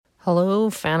Hello,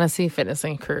 Fantasy Fitness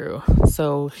and Crew.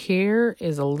 So here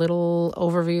is a little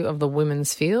overview of the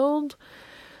women's field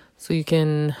so you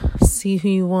can see who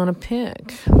you want to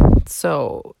pick.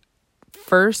 So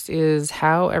first is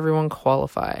how everyone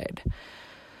qualified.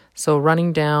 So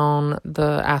running down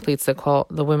the athletes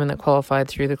the women that qualified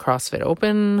through the CrossFit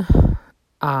Open.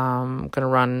 I'm going to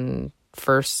run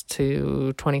 1st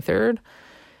to 23rd.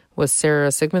 Was Sarah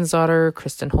Sigmundsdottir,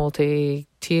 Kristen Holte,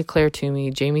 Tia-Clair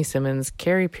Toomey, Jamie Simmons,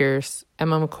 Carrie Pierce,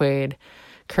 Emma McQuaid,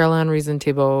 Caroline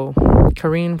Reason-Thibault,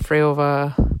 Karine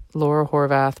Freyova, Laura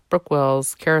Horvath, Brooke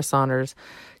Wells, Kara Saunders,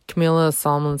 Camilla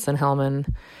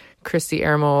Salmonson-Hellman, Christy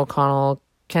Ermo O'Connell,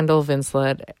 Kendall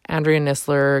Vinslet, Andrea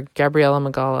Nisler, Gabriella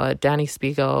Magala, Danny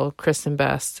Spiegel, Kristen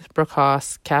Best, Brooke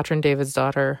Haas, Katrin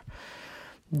Davidsdottir.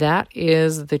 That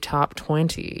is the top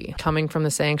 20. Coming from the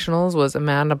sanctionals was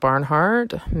Amanda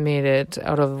Barnhart, made it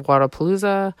out of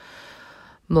Wodapalooza.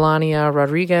 Melania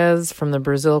Rodriguez from the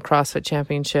Brazil CrossFit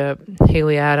Championship.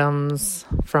 Haley Adams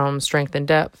from Strength and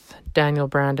Depth. Daniel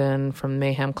Brandon from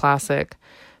Mayhem Classic.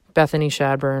 Bethany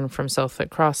Shadburn from Southfit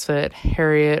CrossFit.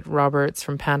 Harriet Roberts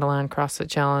from Pandaland CrossFit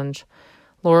Challenge.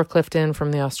 Laura Clifton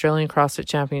from the Australian CrossFit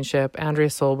Championship. Andrea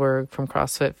Solberg from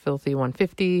CrossFit Filthy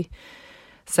 150.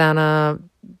 Sanna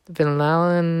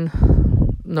Vinalen,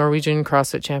 Norwegian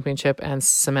CrossFit Championship, and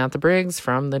Samantha Briggs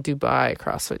from the Dubai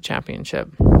CrossFit Championship.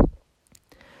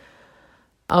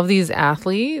 Of these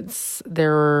athletes,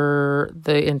 the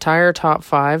entire top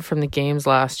 5 from the games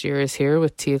last year is here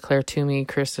with Tia-Clair Toomey,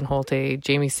 Kristen Holte,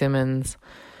 Jamie Simmons,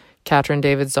 Katrin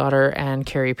Davidsdottir, and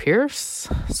Carrie Pierce.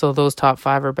 So those top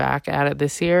 5 are back at it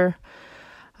this year.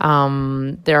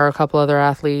 There are a couple other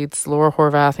athletes. Laura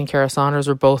Horvath and Kara Saunders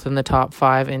were both in the top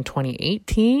 5 in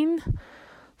 2018.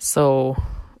 So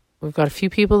we've got a few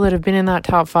people that have been in that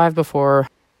top 5 before.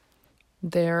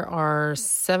 There are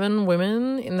 7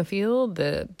 women in the field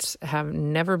that have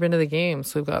never been to the game.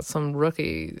 So we've got some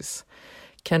rookies.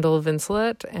 Kendall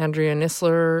Vinslet, Andrea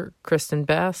Nisler, Kristen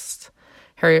Best,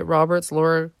 Harriet Roberts,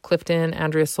 Laura Clifton,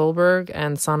 Andrea Solberg,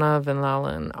 and Sanna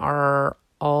Vinalen are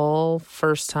all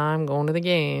first time going to the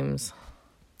games.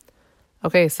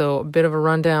 Okay, so a bit of a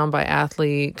rundown by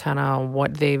athlete, kind of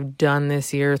what they've done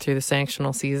this year through the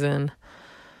sanctional season.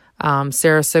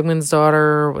 Sarah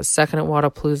Sigmundsdottir was 2nd at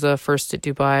Wodapalooza, 1st at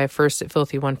Dubai, 1st at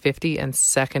Filthy 150, and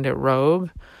 2nd at Rogue.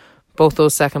 Both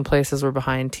those second places were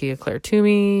behind Tia-Clair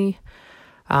Toomey.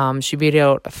 She beat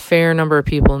out a fair number of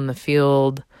people in the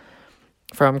field,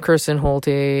 from Kristen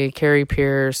Holte, Carrie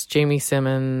Pierce, Jamie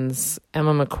Simmons,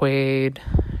 Emma McQuaid,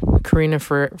 Karina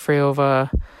Freyova.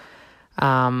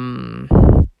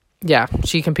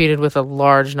 She competed with a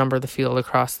large number of the field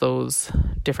across those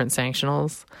different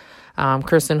sanctionals.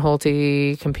 Kristen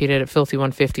Holte competed at Filthy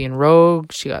 150 and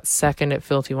Rogue. She got 2nd at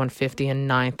Filthy 150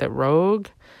 and 9th at Rogue.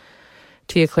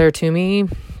 Tia-Clair Toomey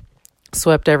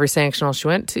swept every sanctional she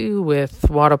went to with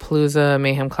Wodapalooza,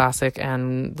 Mayhem Classic,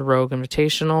 and the Rogue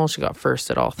Invitational. She got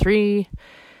 1st at all 3.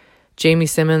 Jamie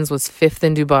Simmons was 5th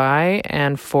in Dubai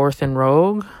and 4th in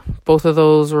Rogue. Both of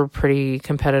those were pretty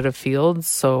competitive fields,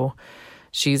 so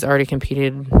she's already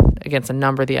competed against a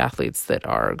number of the athletes that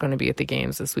are going to be at the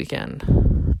games this weekend.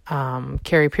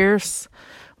 Carrie Pierce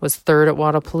was 3rd at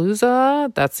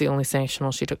Wodapalooza. That's the only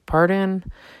sanctional she took part in.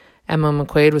 Emma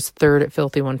McQuaid was 3rd at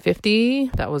Filthy 150.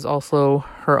 That was also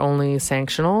her only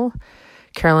sanctional.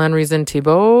 Caroline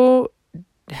Reason-Thibault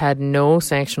had no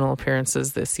sanctional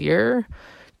appearances this year.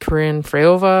 Karine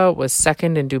Freyova was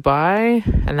 2nd in Dubai,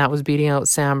 and that was beating out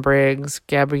Sam Briggs,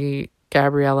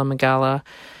 Gabriella Magala,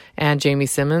 and Jamie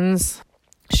Simmons.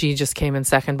 She just came in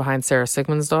 2nd behind Sarah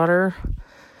Sigmundsdottir.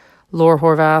 Laura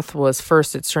Horvath was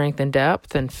 1st at Strength and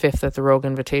Depth and 5th at the Rogue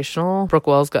Invitational. Brooke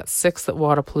Wells got 6th at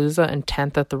Wodapalooza and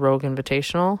 10th at the Rogue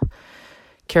Invitational.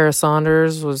 Kara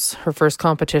Saunders was her first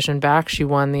competition back. She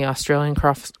won the Australian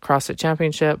CrossFit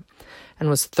Championship and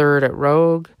was 3rd at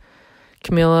Rogue.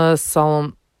 Camilla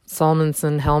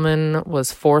Salmonson-Hellman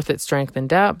was 4th at Strength and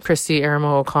Depth. Christy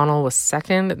Ermo O'Connell was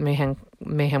 2nd at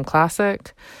Mayhem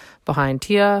Classic behind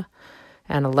Tia,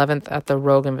 and 11th at the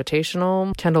Rogue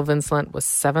Invitational. Kendall Vinslet was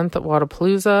 7th at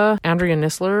Wodapalooza. Andrea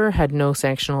Nisler had no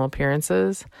sanctional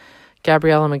appearances.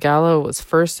 Gabriella Magala was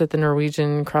 1st at the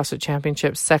Norwegian CrossFit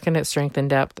Championship, 2nd at Strength and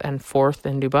Depth, and 4th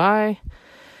in Dubai.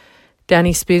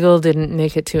 Danny Spiegel didn't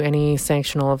make it to any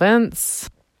sanctional events.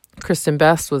 Kristen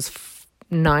Best was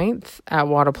 9th at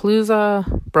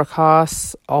Wodapalooza. Brooke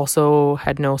Haas also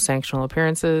had no sanctional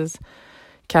appearances.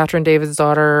 Katrin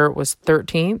Davidsdottir was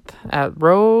 13th at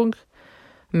Rogue.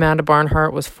 Amanda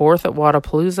Barnhart was 4th at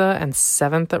Wodapalooza and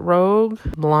 7th at Rogue.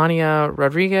 Melania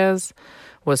Rodriguez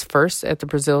was 1st at the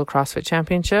Brazil CrossFit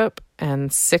Championship and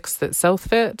 6th at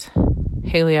Southfit.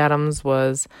 Haley Adams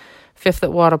was fifth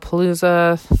at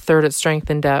Wadapalooza, third at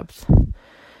Strength and Depth,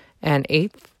 and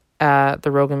eighth at the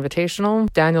Rogue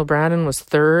Invitational. Daniel Brandon was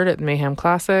third at Mayhem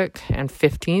Classic and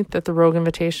 15th at the Rogue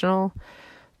Invitational.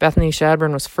 Bethany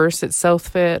Shadburn was first at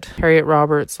Southfit. Harriet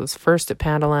Roberts was first at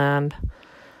Pandaland.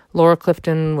 Laura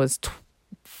Clifton was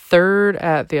third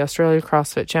at the Australia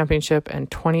CrossFit Championship and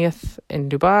 20th in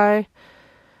Dubai.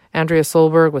 Andrea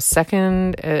Solberg was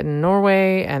second in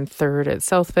Norway and third at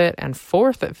Southfit and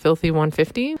fourth at Filthy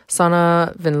 150.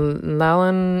 Sanna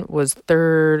Vinlalen was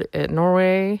third at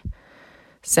Norway.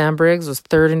 Sam Briggs was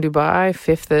third in Dubai,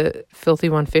 fifth at Filthy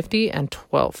 150, and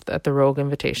 12th at the Rogue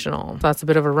Invitational. So that's a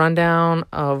bit of a rundown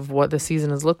of what the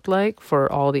season has looked like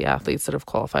for all the athletes that have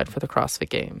qualified for the CrossFit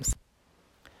Games.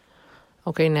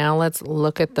 Okay, now let's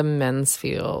look at the men's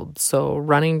field. So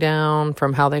running down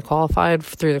from how they qualified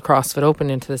through the CrossFit Open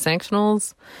into the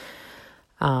Sanctionals,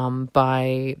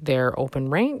 by their open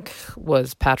rank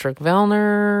was Patrick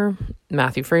Vellner,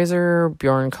 Matthew Fraser,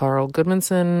 Bjorn Carl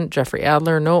Goodmanson, Jeffrey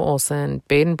Adler, Noah Olsen,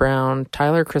 Baden Brown,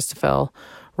 Tyler Christoffel,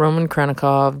 Roman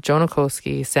Krenikov, Jonah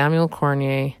Koski, Samuel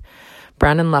Cornier,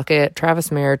 Brandon Luckett,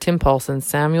 Travis Mayer, Tim Paulson,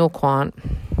 Samuel Quant,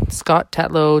 Scott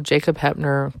Tetlow, Jacob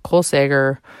Hepner, Cole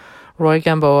Sager, Roy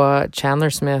Gamboa, Chandler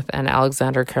Smith, and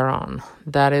Alexander Caron.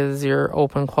 That is your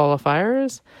open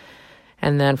qualifiers.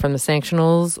 And then from the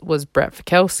Sanctionals was Brett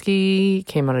Fikowski,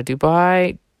 came out of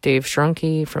Dubai, Dave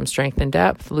Shrunky from Strength and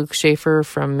Depth, Luke Schaefer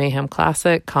from Mayhem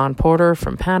Classic, Con Porter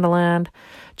from Pandaland,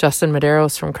 Justin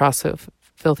Medeiros from CrossFit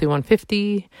Filthy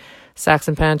 150,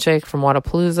 Saxon Panchak from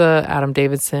Wadapalooza, Adam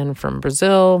Davidson from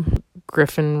Brazil,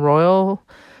 Griffin Royal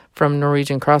from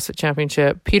Norwegian CrossFit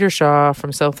Championship, Peter Shaw from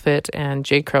Southfit, and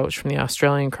Jay Crouch from the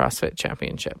Australian CrossFit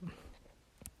Championship.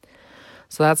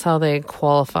 So that's how they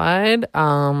qualified.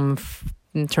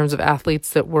 In terms of athletes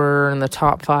that were in the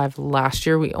top 5 last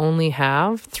year, we only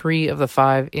have 3 of the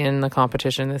 5 in the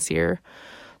competition this year.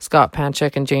 Scott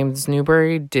Panchak and James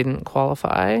Newbury didn't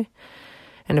qualify.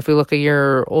 And if we look a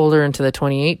year older into the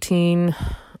 2018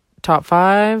 top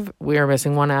 5, we are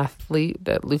missing one athlete,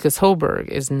 that Lucas Hoberg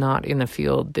is not in the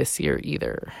field this year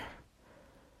either.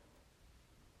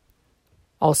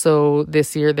 Also,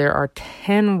 this year, there are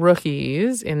 10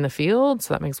 rookies in the field,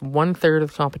 so that makes 1/3 of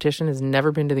the competition has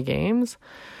never been to the games,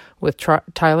 with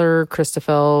Tyler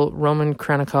Christoffel, Roman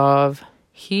Krenikov.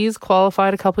 He's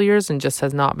qualified a couple years and just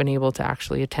has not been able to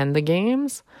actually attend the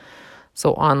games,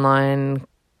 so online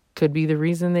could be the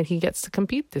reason that he gets to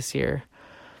compete this year.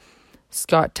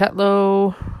 Scott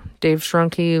Tetlow, Dave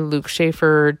Shrunky, Luke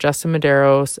Schaefer, Justin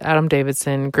Medeiros, Adam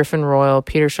Davidson, Griffin Royal,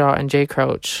 Peter Shaw, and Jay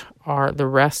Crouch are the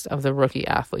rest of the rookie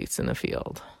athletes in the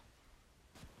field.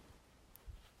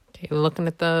 Okay, looking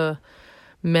at the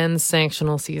men's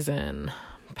sanctional season.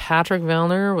 Patrick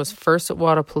Vellner was first at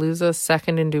Wadapalooza,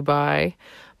 second in Dubai,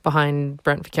 behind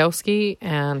Brent Fikowski,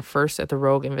 and first at the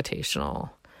Rogue Invitational.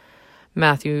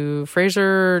 Matthew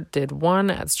Fraser did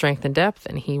 1 at Strength and Depth,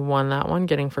 and he won that one,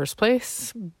 getting first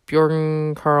place.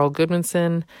 Bjorn Carl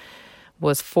Goodmanson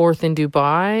was 4th in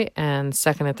Dubai and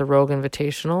 2nd at the Rogue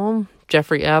Invitational.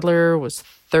 Jeffrey Adler was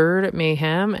 3rd at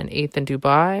Mayhem and 8th in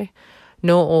Dubai.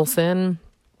 Noah Olsen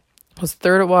was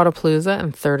 3rd at Wadapalooza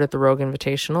and 3rd at the Rogue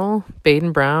Invitational.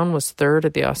 Baden Brown was 3rd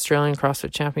at the Australian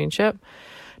CrossFit Championship.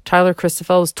 Tyler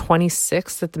Christoffel was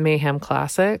 26th at the Mayhem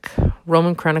Classic.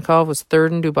 Roman Krenikov was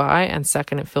 3rd in Dubai and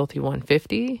 2nd at Filthy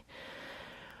 150.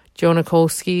 Jonah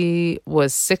Koski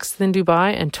was 6th in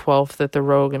Dubai and 12th at the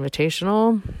Rogue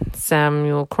Invitational.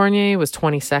 Samuel Cornier was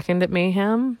 22nd at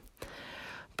Mayhem.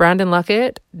 Brandon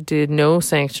Luckett did no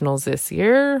sanctionals this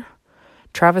year.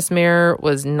 Travis Mayer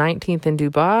was 19th in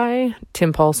Dubai.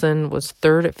 Tim Paulson was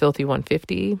 3rd at Filthy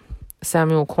 150.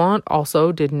 Samuel Quant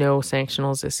also did no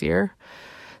sanctionals this year.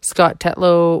 Scott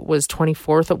Tetlow was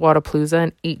 24th at Wadapalooza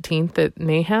and 18th at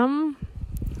Mayhem.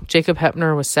 Jacob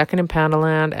Hepner was 2nd in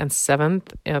Pandaland and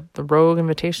 7th at the Rogue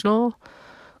Invitational.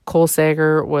 Cole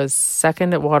Sager was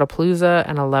 2nd at Wadapalooza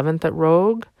and 11th at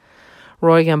Rogue.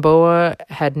 Roy Gamboa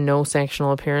had no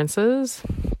sanctional appearances.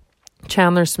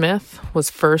 Chandler Smith was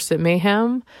 1st at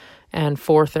Mayhem and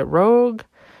 4th at Rogue.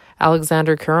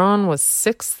 Alexander Caron was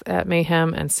 6th at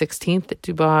Mayhem and 16th at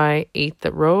Dubai, 8th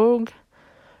at Rogue.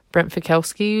 Brent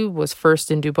Fikowski was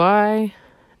 1st in Dubai.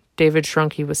 David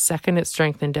Shrunky was 2nd at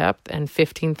Strength and Depth and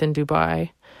 15th in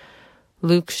Dubai.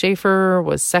 Luke Schaefer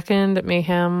was 2nd at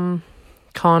Mayhem.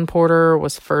 Con Porter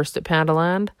was 1st at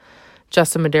Pandaland.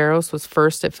 Justin Medeiros was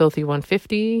 1st at Filthy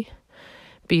 150,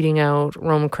 beating out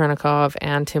Roman Krenikov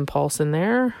and Tim Paulson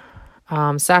there.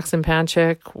 Saxon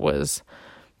Panchak was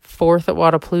 4th at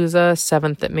Wadapalooza,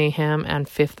 7th at Mayhem, and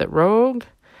 5th at Rogue.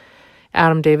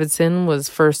 Adam Davidson was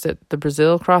 1st at the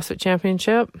Brazil CrossFit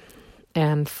Championship.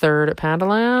 and third at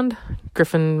Pandaland.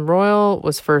 Griffin Royal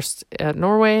was first at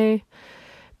Norway.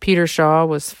 Peter Shaw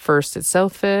was first at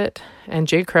Southfit, and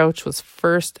Jay Crouch was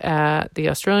first at the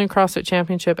Australian CrossFit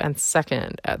Championship and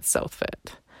second at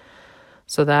Southfit.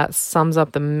 So that sums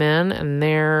up the men and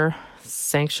their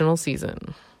sanctional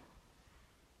season.